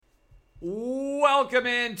Welcome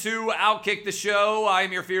into Outkick the Show. I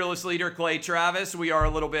am your fearless leader, Clay Travis. We are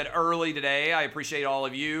a little bit early today. I appreciate all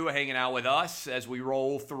of you hanging out with us as we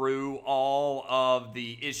roll through all of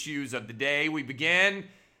the issues of the day. We begin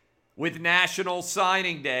with National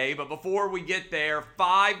Signing Day, but before we get there,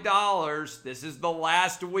 $5. This is the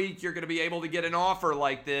last week you're going to be able to get an offer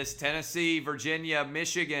like this. Tennessee, Virginia,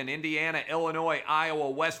 Michigan, Indiana, Illinois,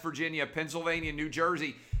 Iowa, West Virginia, Pennsylvania, New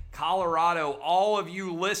Jersey, Colorado. All of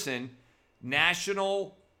you listen.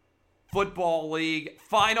 National Football League,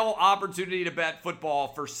 final opportunity to bet football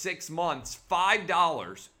for 6 months,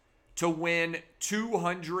 $5 to win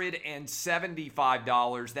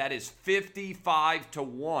 $275. That is 55 to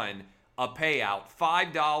 1 a payout.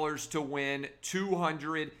 $5 to win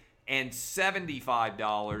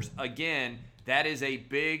 $275. Again, that is a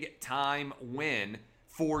big time win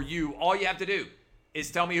for you. All you have to do is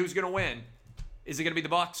tell me who's going to win. Is it going to be the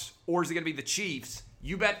Bucs or is it going to be the Chiefs?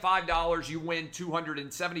 You bet $5, you win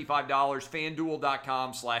 $275.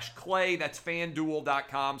 FanDuel.com/Clay. That's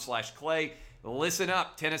FanDuel.com/Clay. Listen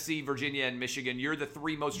up, Tennessee, Virginia, and Michigan. You're the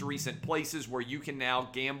 3 most recent places where you can now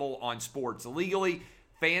gamble on sports legally.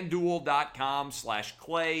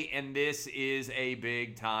 FanDuel.com/Clay. And this is a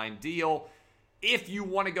big time deal. If you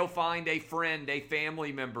want to go find a friend, a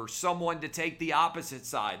family member, someone to take the opposite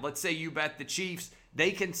side. Let's say you bet the Chiefs. They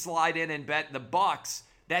can slide in and bet the Bucs.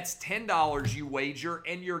 That's $10 you wager,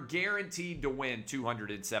 and you're guaranteed to win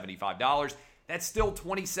 $275. That's still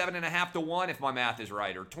 27.5 to 1 if my math is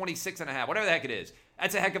right, or 26.5, whatever the heck it is.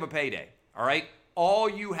 That's a heck of a payday, all right? All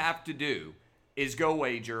you have to do is go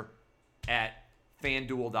wager at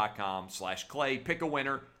FanDuel.com/Clay. Pick a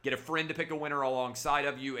winner, get a friend to pick a winner alongside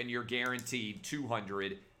of you, and you're guaranteed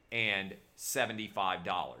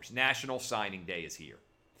 $275. National Signing Day is here.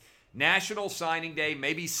 National Signing Day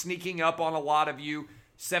may be sneaking up on a lot of you.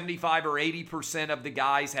 75 or 80% of the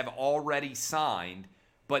guys have already signed,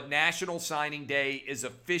 but National Signing Day is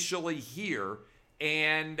officially here,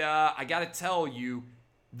 and I got to tell you,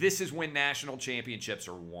 this is when national championships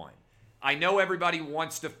are won. I know everybody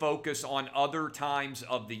wants to focus on other times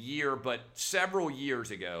of the year, but several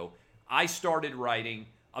years ago, I started writing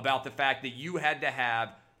about the fact that you had to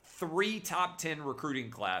have 3 top 10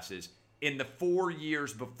 recruiting classes in the 4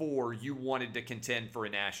 years before you wanted to contend for a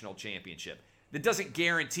national championship. That doesn't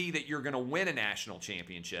guarantee that you're going to win a national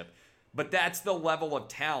championship, but that's the level of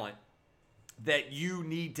talent that you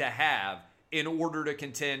need to have in order to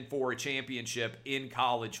contend for a championship in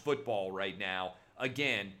college football right now.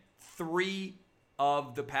 Again, 3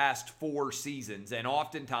 of the past 4 seasons, and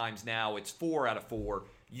oftentimes now it's 4 out of 4,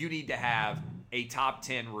 you need to have a top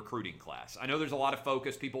 10 recruiting class. I know there's a lot of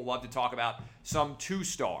focus. People love to talk about some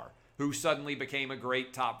 2-star who suddenly became a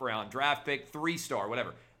great top-round draft pick, 3-star,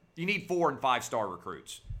 whatever. You need 4 and 5-star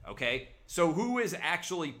recruits, okay? So who is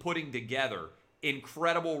actually putting together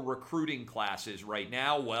incredible recruiting classes right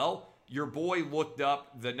now? Well, your boy looked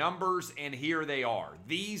up the numbers, and here they are.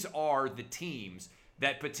 These are the teams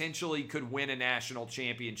that potentially could win a national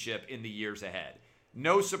championship in the years ahead.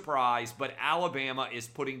 No surprise, but Alabama is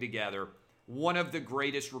putting together one of the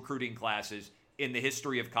greatest recruiting classes in the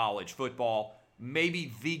history of college football.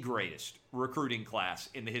 Maybe the greatest recruiting class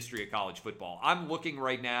in the history of college football. I'm looking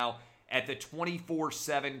right now at the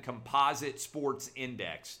 24/7 Composite Sports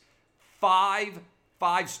Index. 5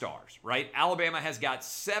 5-stars, right? Alabama has got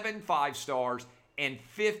 7 5-stars and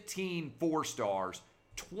 15 4-stars,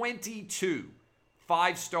 22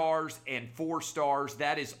 5-stars and 4-stars.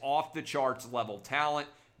 That is off the charts level talent.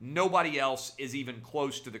 Nobody else is even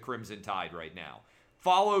close to the Crimson Tide right now.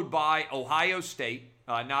 Followed by Ohio State,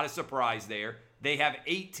 not a surprise there. They have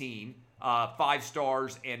 18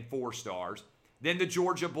 5-stars and 4-stars. Then the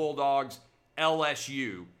Georgia Bulldogs,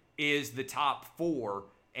 LSU is the top 4,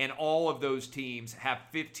 and all of those teams have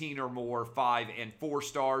 15 or more 5 and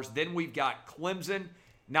 4-stars. Then we've got Clemson.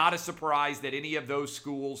 Not a surprise that any of those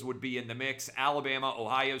schools would be in the mix. Alabama,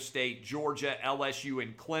 Ohio State, Georgia, LSU,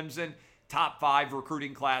 and Clemson. Top 5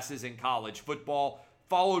 recruiting classes in college football.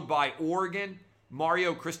 Followed by Oregon.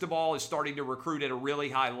 Mario Cristobal is starting to recruit at a really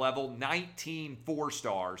high level. 19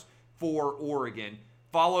 4-stars for Oregon.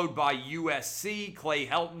 Followed by USC. Clay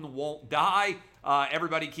Helton won't die.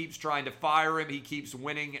 Everybody keeps trying to fire him. He keeps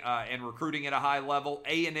winning and recruiting at a high level.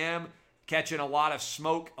 A&M catching a lot of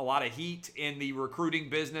smoke, a lot of heat in the recruiting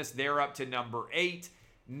business. They're up to number 8.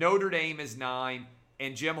 Notre Dame is 9.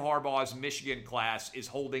 And Jim Harbaugh's Michigan class is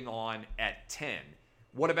holding on at 10.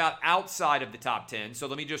 What about outside of the top 10? So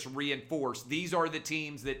let me just reinforce. These are the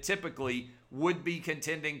teams that typically would be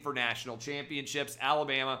contending for national championships.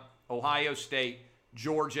 Alabama, Ohio State,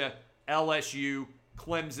 Georgia, LSU,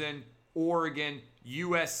 Clemson, Oregon,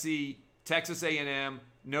 USC, Texas A&M,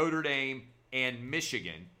 Notre Dame, and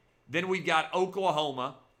Michigan. Then we've got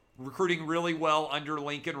Oklahoma recruiting really well under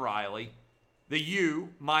Lincoln Riley. The U,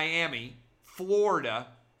 Miami, Florida,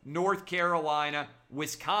 North Carolina,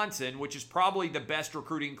 Wisconsin, which is probably the best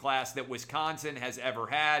recruiting class that Wisconsin has ever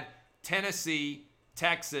had, Tennessee,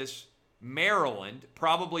 Texas, Maryland,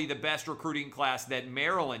 probably the best recruiting class that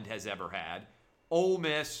Maryland has ever had, Ole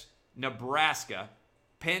Miss, Nebraska,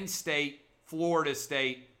 Penn State, Florida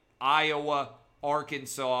State, Iowa,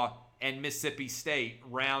 Arkansas, and Mississippi State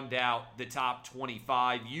round out the top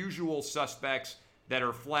 25. Usual suspects that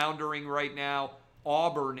are floundering right now.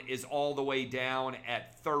 Auburn is all the way down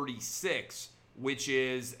at 36, which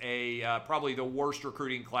is probably the worst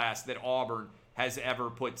recruiting class that Auburn has ever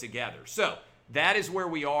put together. So that is where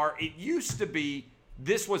we are. It used to be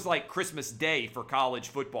this was like Christmas Day for college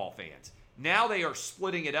football fans. Now they are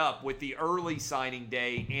splitting it up with the early signing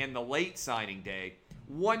day and the late signing day.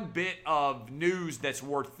 One bit of news that's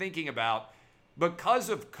worth thinking about, because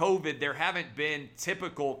of COVID, there haven't been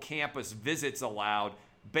typical campus visits allowed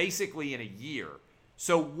basically in a year.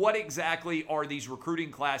 So what exactly are these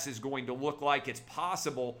recruiting classes going to look like? It's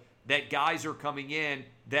possible that guys are coming in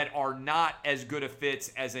that are not as good a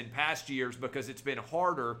fits as in past years because it's been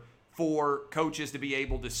harder for coaches to be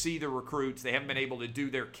able to see the recruits. They haven't been able to do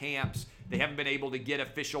their camps. They haven't been able to get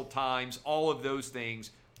official times. All of those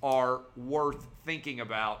things are worth thinking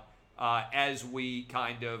about as we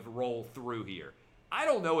kind of roll through here. I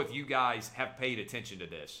don't know if you guys have paid attention to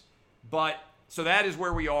this, but so that is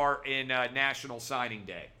where we are in National Signing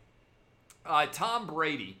Day. Tom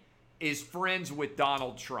Brady is friends with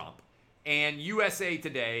Donald Trump. And USA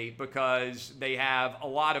Today, because they have a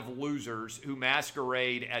lot of losers who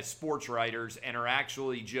masquerade as sports writers and are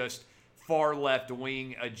actually just far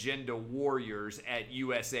left-wing agenda warriors at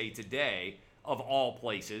USA Today, of all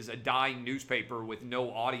places, a dying newspaper with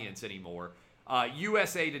no audience anymore.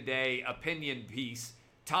 USA Today opinion piece,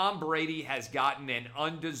 Tom Brady has gotten an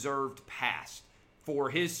undeserved pass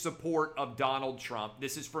for his support of Donald Trump.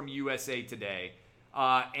 This is from USA Today.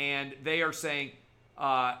 And they are saying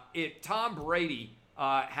Tom Brady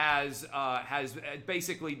has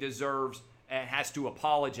basically deserves and has to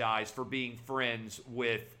apologize for being friends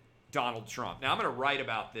with Donald Trump. Now, I'm going to write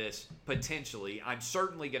about this potentially. I'm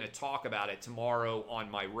certainly going to talk about it tomorrow on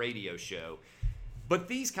my radio show. But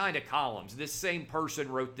these kind of columns, this same person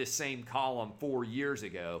wrote this same column 4 years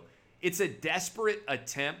ago. It's a desperate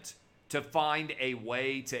attempt to find a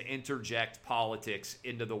way to interject politics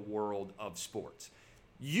into the world of sports.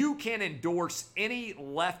 You can endorse any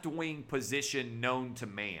left-wing position known to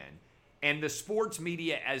man, and the sports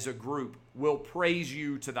media as a group will praise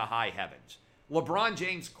you to the high heavens. LeBron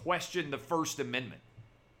James questioned the First Amendment.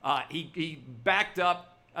 He backed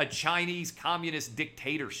up a Chinese communist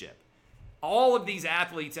dictatorship. All of these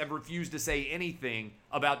athletes have refused to say anything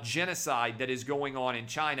about genocide that is going on in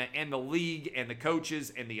China, and the league and the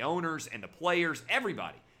coaches and the owners and the players,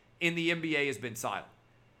 everybody in the NBA has been silent.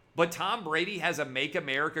 But Tom Brady has a Make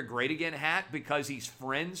America Great Again hat because he's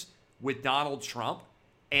friends with Donald Trump,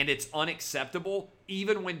 and it's unacceptable,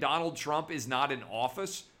 even when Donald Trump is not in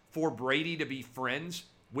office, for Brady to be friends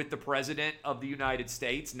with the President of the United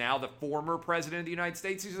States, now the former President of the United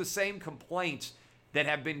States. These are the same complaints that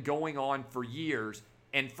have been going on for years,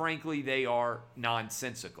 and frankly, they are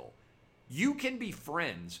nonsensical. You can be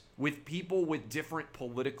friends with people with different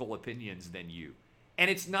political opinions than you,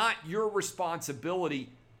 and it's not your responsibility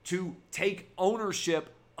to take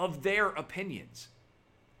ownership of their opinions.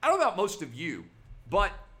 I don't know about most of you,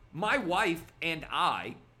 but my wife and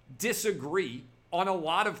I disagree on a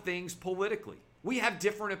lot of things politically. We have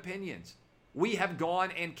different opinions. We have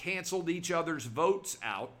gone and canceled each other's votes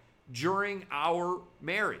out during our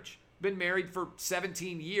marriage. Been married for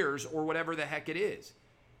 17 years or whatever the heck it is.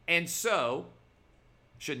 And so,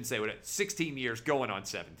 shouldn't say what it is, 16 years going on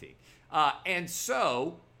 17. And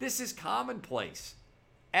so, this is commonplace.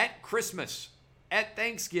 At Christmas, at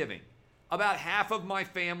Thanksgiving, about half of my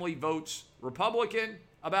family votes Republican,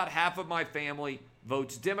 about half of my family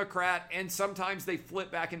votes Democrat, and sometimes they flip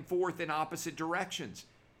back and forth in opposite directions.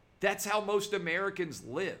 That's how most Americans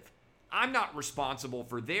live. I'm not responsible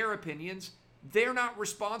for their opinions. They're not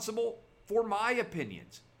responsible for my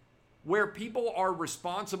opinions. Where people are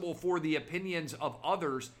responsible for the opinions of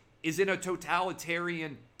others is in a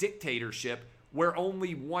totalitarian dictatorship where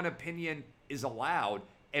only one opinion is allowed,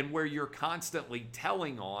 and where you're constantly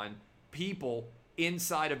telling on people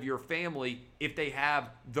inside of your family if they have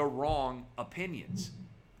the wrong opinions.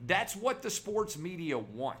 That's what the sports media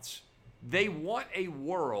wants. They want a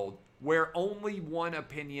world where only one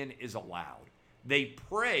opinion is allowed. They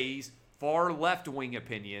praise far left-wing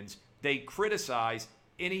opinions. They criticize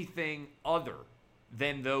anything other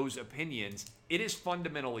than those opinions. It is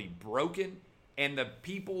fundamentally broken, and the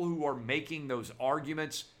people who are making those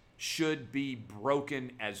arguments should be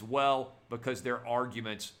broken as well, because their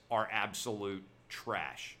arguments are absolute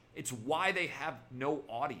trash. It's why they have no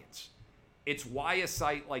audience. It's why a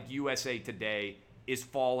site like USA Today is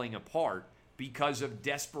falling apart, because of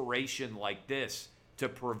desperation like this to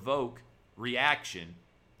provoke reaction.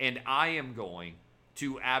 And I am going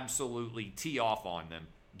to absolutely tee off on them.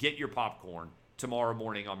 Get your popcorn tomorrow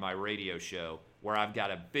morning on my radio show, where I've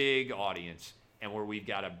got a big audience and where we've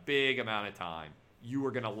got a big amount of time. You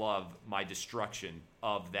are going to love my destruction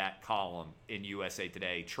of that column in USA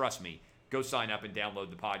Today. Trust me, go sign up and download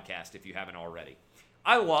the podcast if you haven't already.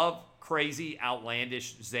 I love crazy,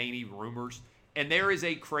 outlandish, zany rumors. And there is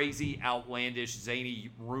a crazy, outlandish, zany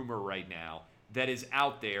rumor right now that is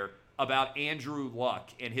out there about Andrew Luck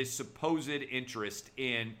and his supposed interest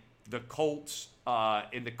in the Colts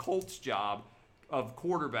job of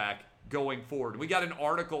quarterback going forward. We got an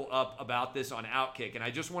article up about this on Outkick, and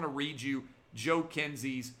I just want to read you Joe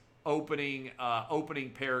Kinsey's opening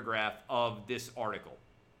paragraph of this article.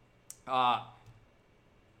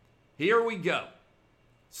 Here we go.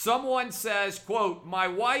 Someone says, quote, "My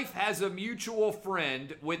wife has a mutual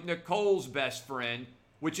friend with Nicole's best friend,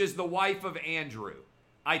 which is the wife of Andrew.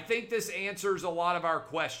 I think this answers a lot of our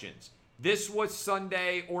questions. This was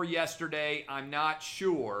Sunday or yesterday, I'm not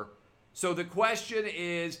sure. So the question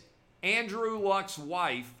is, Andrew Luck's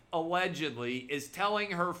wife allegedly is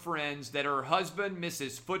telling her friends that her husband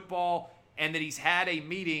misses football and that he's had a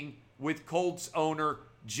meeting with Colts owner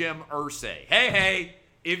Jim Irsay." Hey,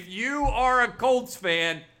 if you are a Colts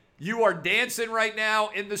fan, you are dancing right now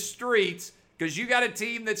in the streets, because you got a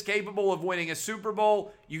team that's capable of winning a Super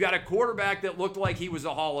Bowl. You got a quarterback that looked like he was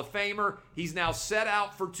a Hall of Famer. He's now set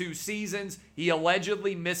out for 2 seasons. He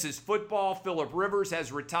allegedly misses football. Phillip Rivers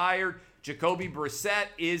has retired. Jacoby Brissett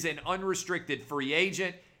is an unrestricted free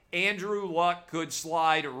agent. Andrew Luck could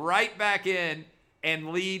slide right back in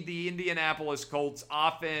and lead the Indianapolis Colts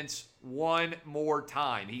offense one more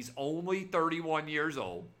time. He's only 31 years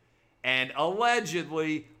old. And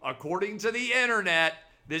allegedly, according to the internet,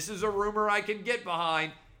 this is a rumor I can get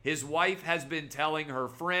behind, his wife has been telling her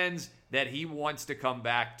friends that he wants to come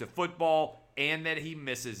back to football and that he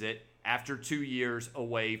misses it after 2 years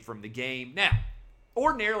away from the game. Now,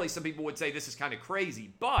 ordinarily, some people would say this is kind of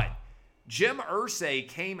crazy, but Jim Irsay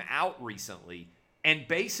came out recently and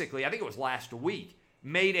basically, I think it was last week,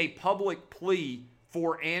 made a public plea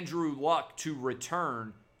for Andrew Luck to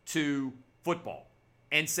return to football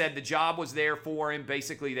and said the job was there for him.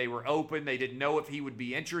 Basically, they were open. They didn't know if he would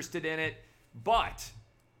be interested in it. But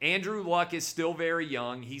Andrew Luck is still very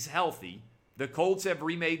young. He's healthy. The Colts have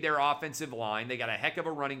remade their offensive line. They got a heck of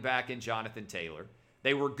a running back in Jonathan Taylor.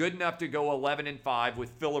 They were good enough to go 11-5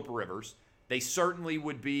 with Phillip Rivers. They certainly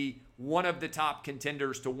would be one of the top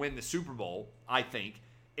contenders to win the Super Bowl, I think,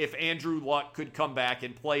 if Andrew Luck could come back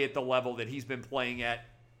and play at the level that he's been playing at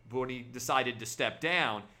when he decided to step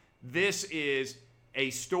down. This is a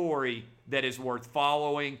story that is worth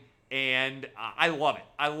following, and I love it.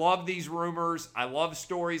 I love these rumors. I love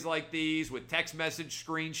stories like these with text message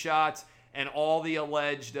screenshots and all the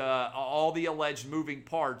alleged moving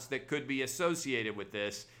parts that could be associated with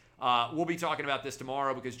this. We'll be talking about this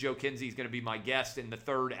tomorrow because Joe Kinsey is going to be my guest in the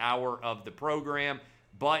 3rd hour of the program.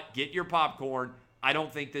 But get your popcorn. I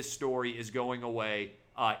don't think this story is going away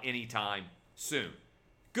anytime soon.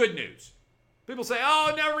 Good news. People say,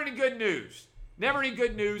 oh, never any good news. Never any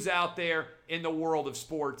good news out there in the world of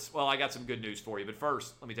sports. Well, I got some good news for you. But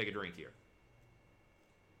first, let me take a drink here.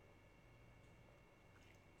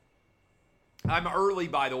 I'm early,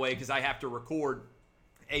 by the way, because I have to record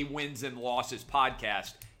a wins and losses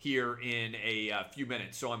podcast here in a few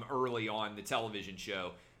minutes. So I'm early on the television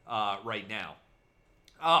show right now.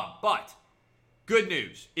 But good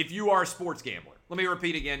news, if you are a sports gambler, let me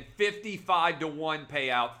repeat again, 55-1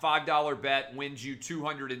 payout, $5 bet wins you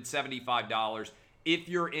 $275. If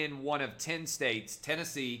you're in one of 10 states,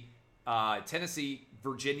 Tennessee,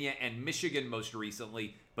 Virginia, and Michigan most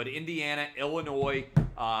recently, but Indiana, Illinois,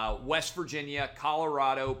 West Virginia,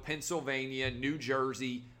 Colorado, Pennsylvania, New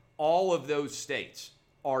Jersey, all of those states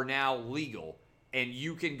are now legal, and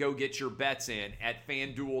you can go get your bets in at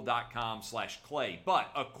FanDuel.com/Clay.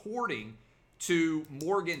 But according to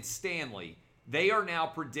Morgan Stanley, they are now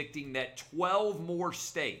predicting that 12 more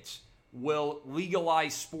states will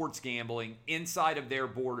legalize sports gambling inside of their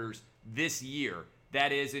borders this year.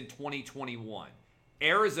 That is in 2021.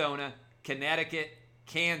 Arizona, Connecticut,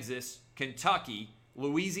 Kansas, Kentucky,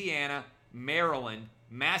 Louisiana, Maryland,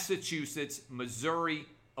 Massachusetts, Missouri,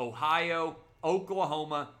 Ohio,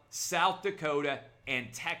 Oklahoma, South Dakota,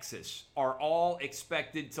 and Texas are all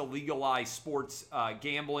expected to legalize sports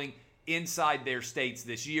gambling inside their states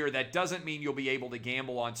this year. That doesn't mean you'll be able to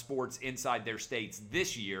gamble on sports inside their states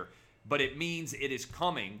this year, but it means it is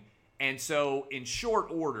coming. And so in short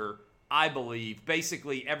order, I believe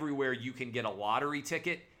basically everywhere you can get a lottery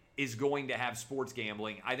ticket is going to have sports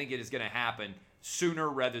gambling. I think it is going to happen sooner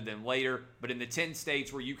rather than later. But in the 10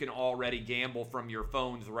 states where you can already gamble from your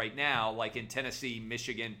phones right now, like in Tennessee,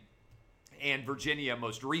 Michigan, and Virginia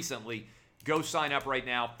most recently, go sign up right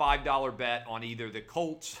now. $5 bet on either the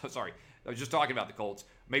Colts. Sorry, I was just talking about the Colts.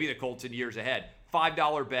 Maybe the Colts in years ahead.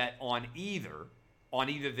 $5 bet on either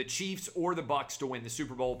the Chiefs or the Bucks to win the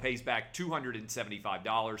Super Bowl pays back $275.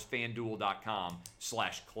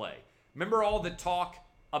 FanDuel.com/Clay. Remember all the talk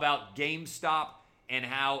about GameStop and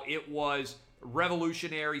how it was a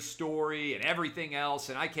revolutionary story and everything else?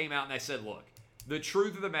 And I came out and I said, look, the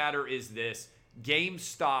truth of the matter is this.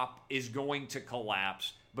 GameStop is going to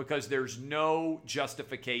collapse because there's no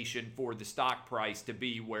justification for the stock price to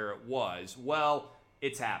be where it was. Well,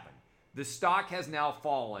 it's happened. The stock has now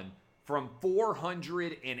fallen from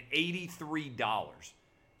 $483.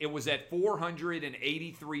 It was at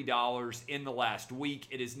 $483 in the last week.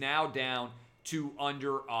 It is now down to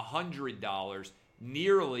under $100,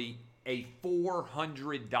 nearly a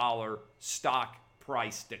 $400 stock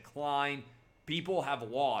price decline. People have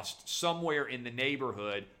lost somewhere in the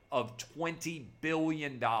neighborhood of $20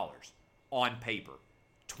 billion on paper.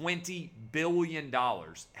 $20 billion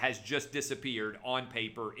has just disappeared on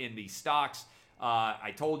paper in these stocks.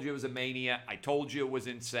 I told you it was a mania. I told you it was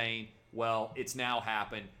insane. Well, it's now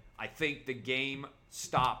happened. I think the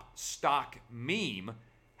GameStop stock meme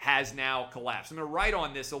has now collapsed. I'm going to write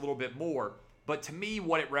on this a little bit more, but to me,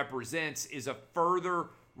 what it represents is a further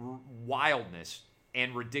wildness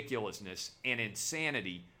and ridiculousness and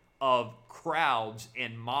insanity of crowds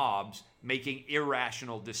and mobs making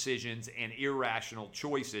irrational decisions and irrational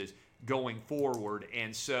choices going forward.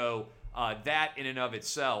 And so that in and of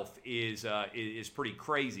itself is pretty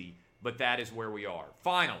crazy, but that is where we are.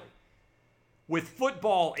 Finally, with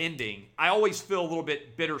football ending, I always feel a little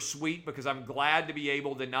bit bittersweet because I'm glad to be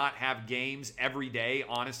able to not have games every day,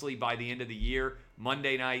 honestly, by the end of the year.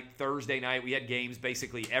 Monday night, Thursday night, we had games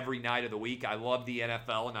basically every night of the week. I love the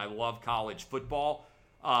NFL and I love college football,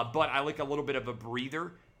 but I like a little bit of a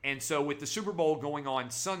breather. And so with the Super Bowl going on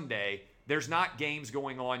Sunday, there's not games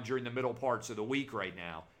going on during the middle parts of the week right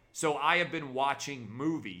now. So I have been watching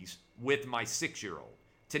movies with my 6-year-old.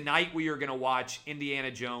 Tonight we are going to watch Indiana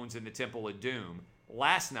Jones and the Temple of Doom.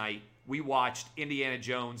 Last night we watched Indiana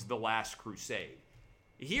Jones: The Last Crusade.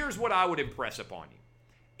 Here's what I would impress upon you.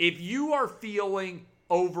 If you are feeling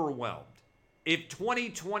overwhelmed, if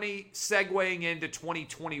 2020 segueing into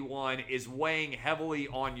 2021 is weighing heavily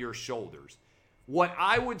on your shoulders, what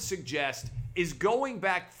I would suggest is going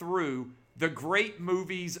back through the great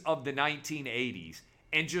movies of the 1980s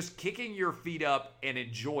and just kicking your feet up and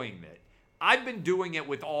enjoying it. I've been doing it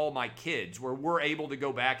with all my kids where we're able to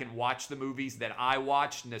go back and watch the movies that I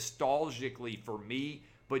watched nostalgically for me,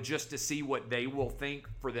 but just to see what they will think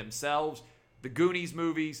for themselves. The Goonies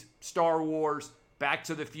movies, Star Wars, Back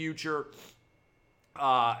to the Future,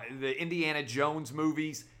 the Indiana Jones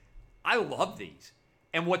movies. I love these.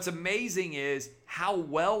 And what's amazing is how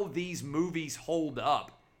well these movies hold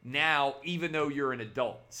up now, even though you're an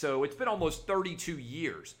adult. So it's been almost 32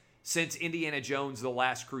 years since Indiana Jones: The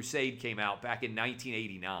Last Crusade came out back in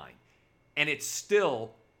 1989. And it's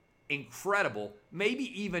still incredible,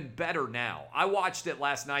 maybe even better now. I watched it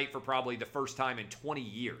last night for probably the first time in 20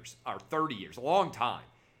 years, or 30 years, a long time.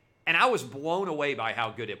 And I was blown away by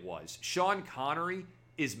how good it was. Sean Connery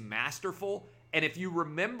is masterful. And if you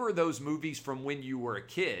remember those movies from when you were a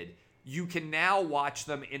kid, you can now watch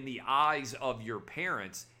them in the eyes of your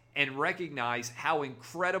parents and recognize how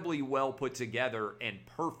incredibly well put together and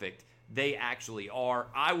perfect they actually are.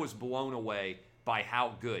 I was blown away by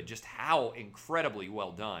how good, just how incredibly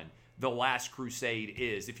well done The Last Crusade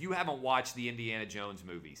is. If you haven't watched the Indiana Jones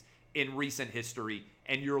movies in recent history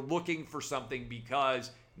and you're looking for something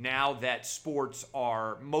because now that sports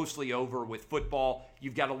are mostly over with football,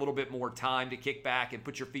 you've got a little bit more time to kick back and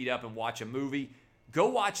put your feet up and watch a movie, go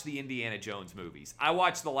watch the Indiana Jones movies. I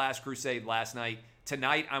watched The Last Crusade last night.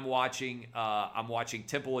 Tonight I'm watching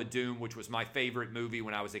Temple of Doom, which was my favorite movie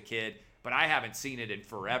when I was a kid, but I haven't seen it in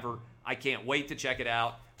forever. I can't wait to check it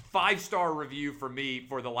out. 5-star review for me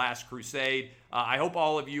for The Last Crusade. I hope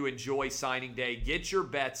all of you enjoy signing day. Get your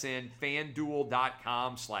bets in.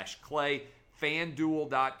 FanDuel.com/Clay.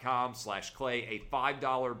 FanDuel.com/Clay. A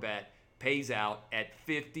 $5 bet pays out at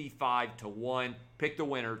 55-1. Pick the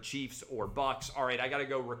winner, Chiefs or Bucks. All right, I got to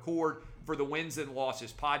go record for the Wins and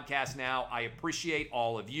Losses podcast now. I appreciate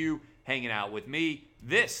all of you hanging out with me.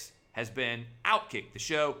 This has been Outkick the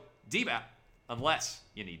Show. DBAP, unless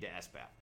you need to SBAP.